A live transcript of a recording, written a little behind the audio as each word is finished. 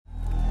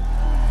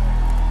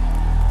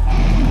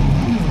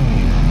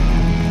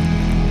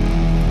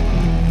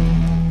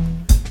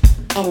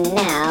And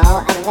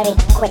now, a very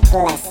quick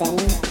lesson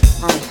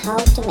on how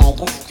to make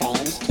a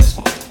strange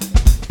t-shirt.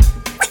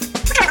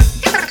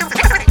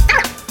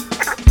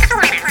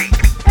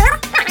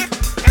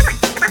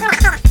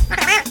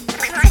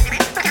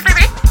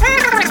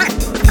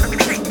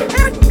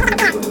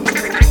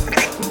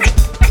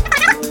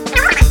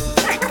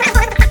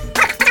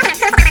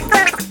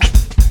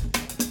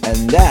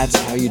 And that's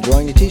how you're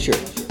drawing a t-shirt.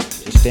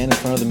 Just stand in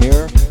front of the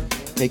mirror,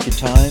 take your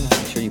time,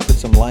 make sure you put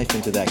some life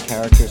into that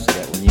character so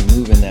that when you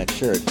move in that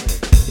shirt,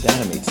 it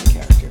animates the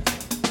character.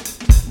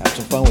 Have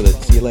some fun with it.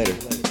 See you later.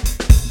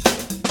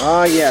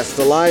 Ah yes,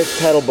 the live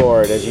pedal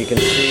board. As you can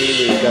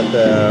see, we've got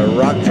the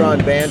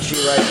Rocktron Banshee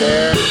right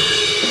there.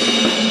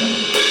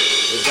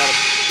 We've got a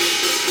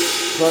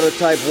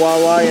prototype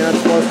wah-wah you're not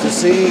supposed to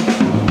see.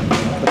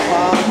 The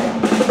pop,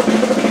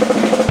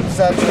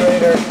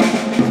 saturator,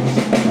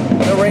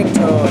 the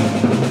ringtone,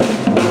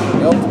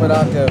 the ultimate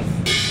octave,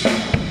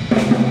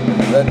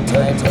 the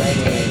tiny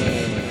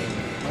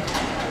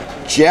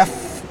Jeff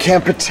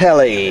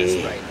Campitelli.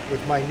 That's right.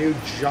 With my new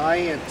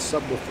giant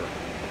subwoofer.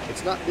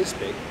 It's not this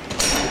big.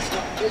 It's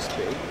not this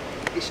big.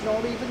 It's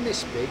not even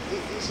this big.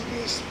 It is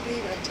this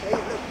big, I tell you.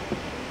 Look.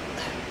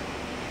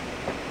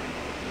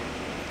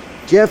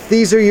 Jeff,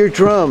 these are your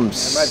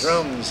drums. And my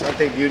drums, aren't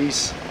they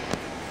beauties?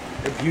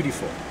 They're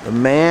beautiful. The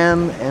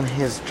man and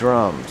his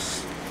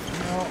drums. You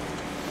know,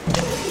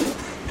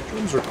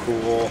 drums are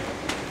cool.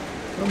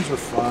 Drums are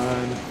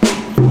fun.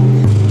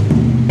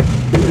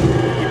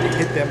 You can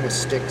hit them with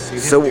sticks.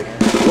 So,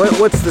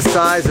 what's the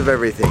size of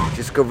everything?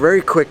 Just go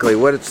very quickly.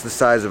 What's the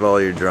size of all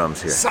your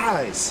drums here?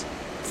 Size.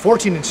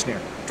 14-inch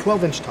snare,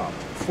 12-inch tom,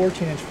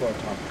 14-inch floor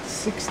tom,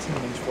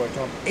 16-inch floor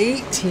tom,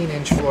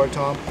 18-inch floor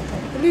tom,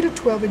 a little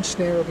 12-inch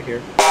snare over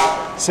here.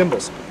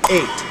 Cymbals,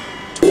 8,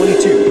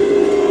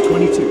 22,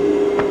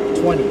 22,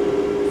 20,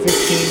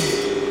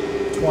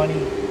 15, 20,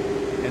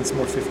 and some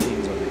more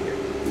 15s over here.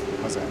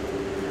 How's that?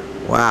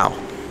 Wow.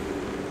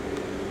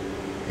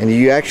 And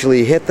you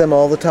actually hit them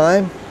all the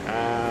time?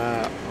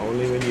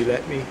 Only when you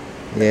let me.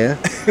 Yeah.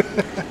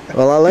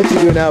 Well, I'll let you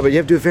do it now, but you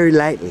have to do it very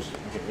lightly.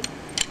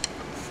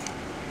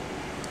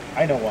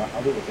 I know what,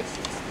 I'll do it with this.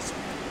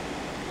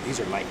 These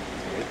are light.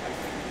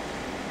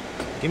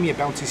 Give me a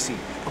bouncy C. 1,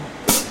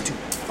 2,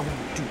 1,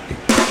 2,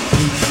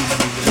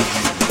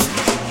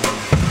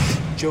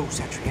 3. Joe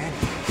Satriani.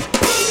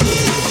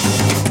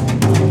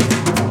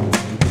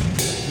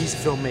 He's a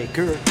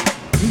filmmaker.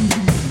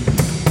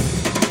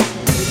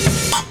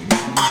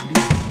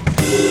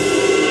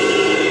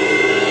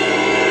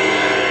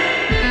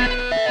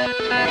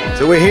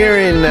 So we're here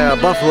in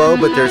Buffalo,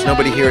 but there's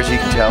nobody here, as you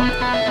can tell.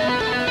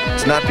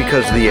 It's not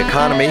because of the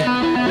economy.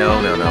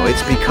 No.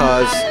 It's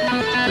because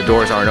the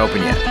doors aren't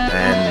open yet,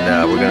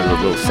 and we're going to do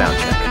a little sound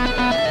check.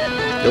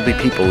 There'll be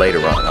people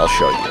later on. I'll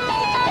show you.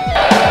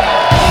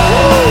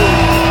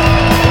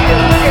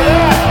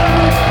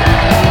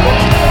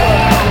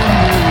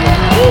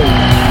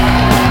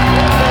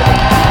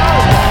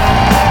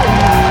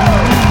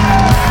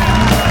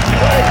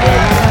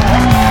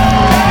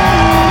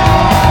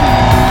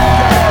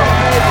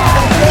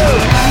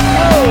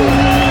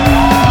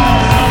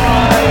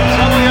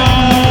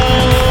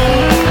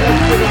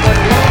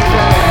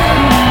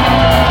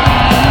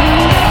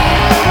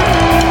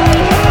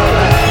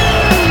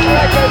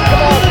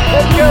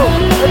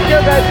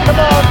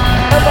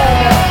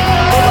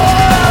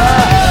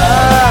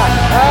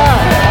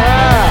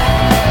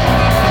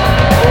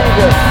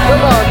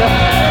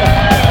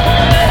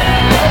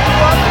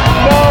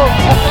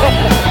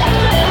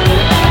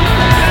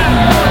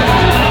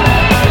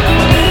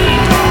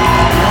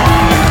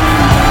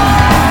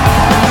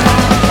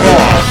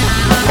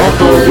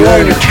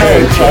 We're in a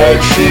cave, so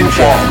it seems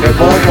they're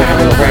both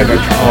having a very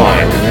good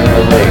time, you know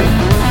what I mean?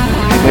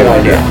 It's a good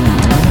idea.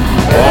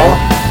 Well,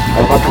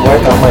 I'm about to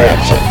work on my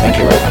accent. Thank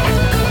you very much.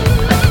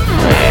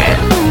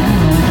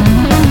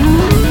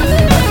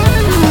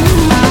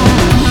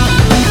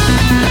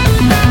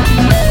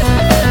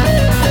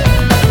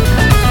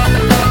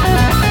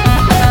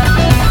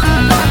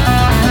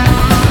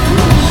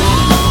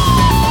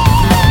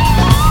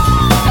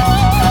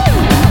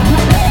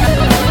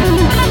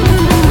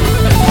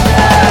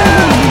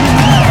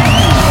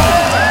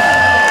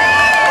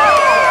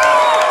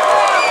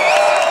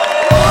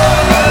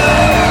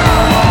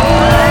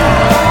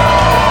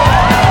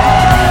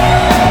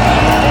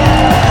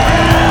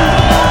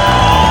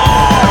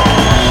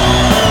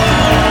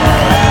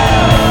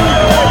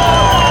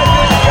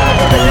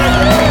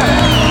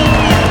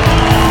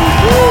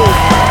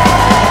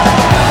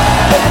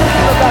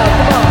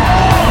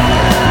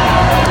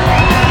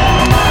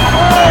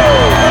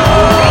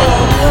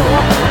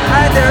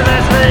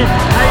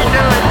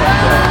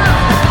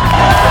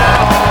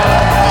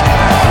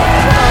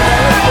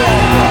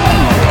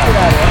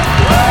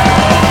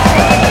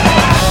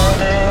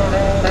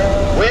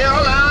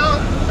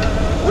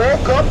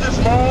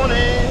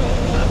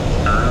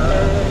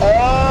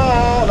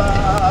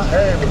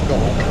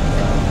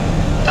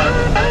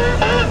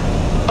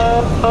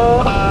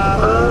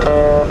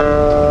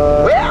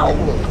 Well,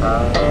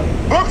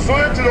 Brooks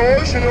went to the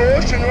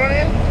ocean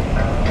running.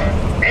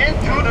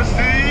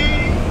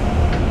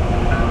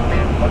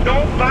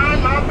 don't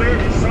find my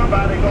baby,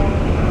 somebody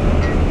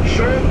gonna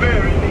sure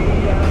bury me.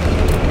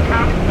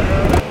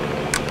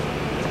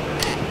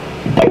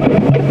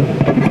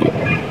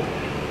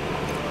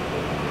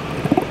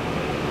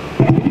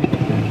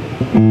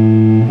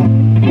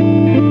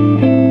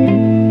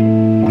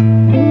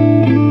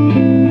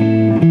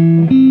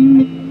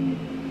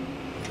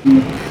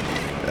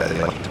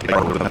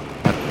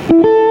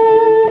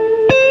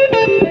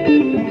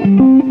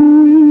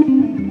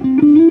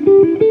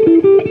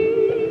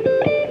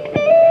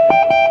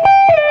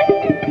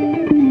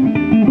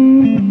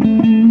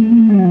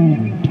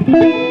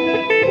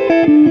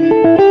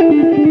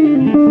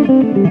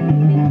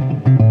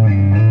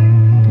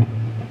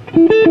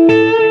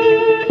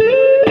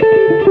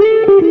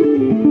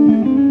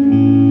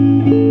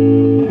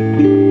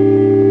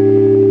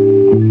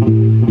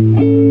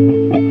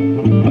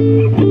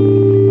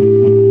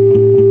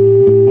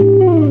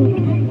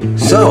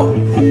 So,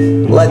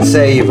 let's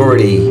say you've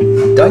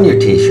already done your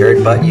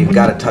t-shirt, but you've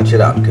got to touch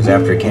it up because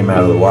after it came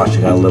out of the wash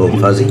it got a little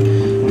fuzzy.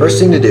 First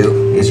thing to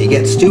do is you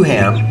get Stu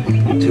Ham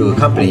to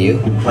accompany you,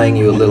 playing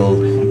you a little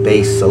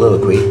bass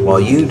soliloquy while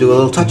you do a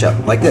little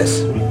touch-up like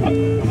this.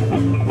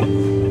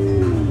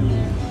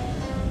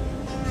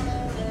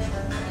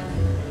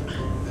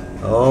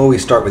 Oh, we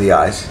start with the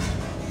eyes.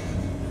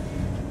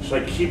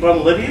 Should I keep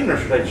on Lydian or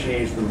should I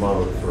change the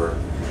mode for...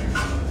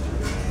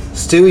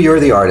 Stu,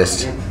 you're the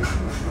artist.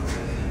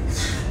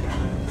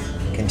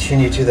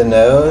 Continue to the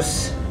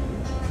nose.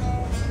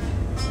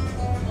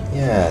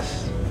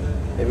 Yes.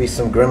 Maybe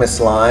some grimace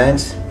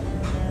lines.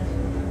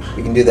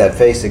 We can do that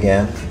face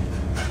again.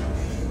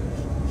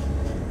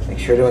 Make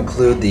sure to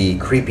include the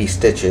creepy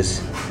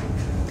stitches.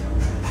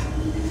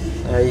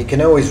 Now you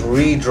can always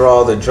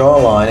redraw the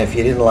jawline if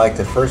you didn't like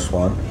the first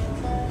one.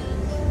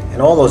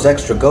 And all those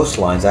extra ghost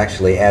lines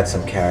actually add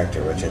some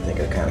character, which I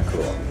think are kind of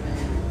cool.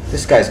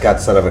 This guy's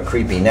got sort of a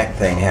creepy neck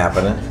thing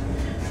happening.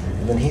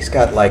 And then he's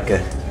got like a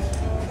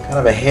kind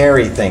of a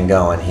hairy thing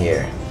going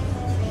here,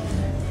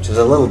 which is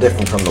a little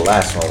different from the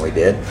last one we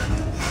did.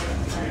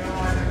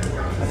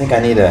 I think I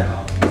need to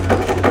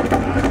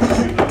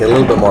get a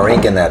little bit more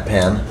ink in that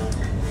pen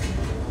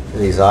for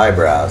these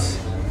eyebrows.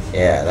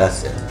 Yeah,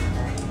 that's it.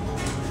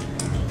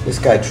 This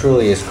guy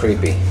truly is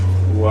creepy.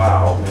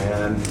 Wow,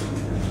 man.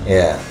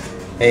 Yeah.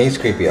 Hey, he's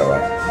creepy,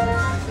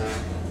 alright.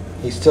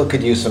 He still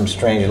could use some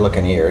strange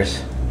looking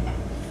ears.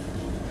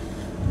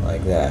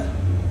 Like that.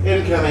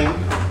 Incoming.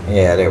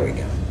 Yeah, there we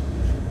go.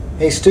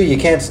 Hey Stu, you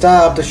can't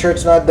stop. The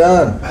shirt's not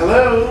done.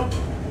 Hello?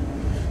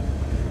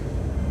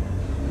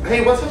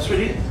 Hey, what's up,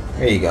 sweetie?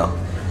 There you go.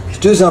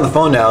 Stu's on the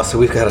phone now, so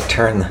we've got to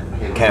turn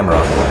the camera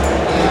off.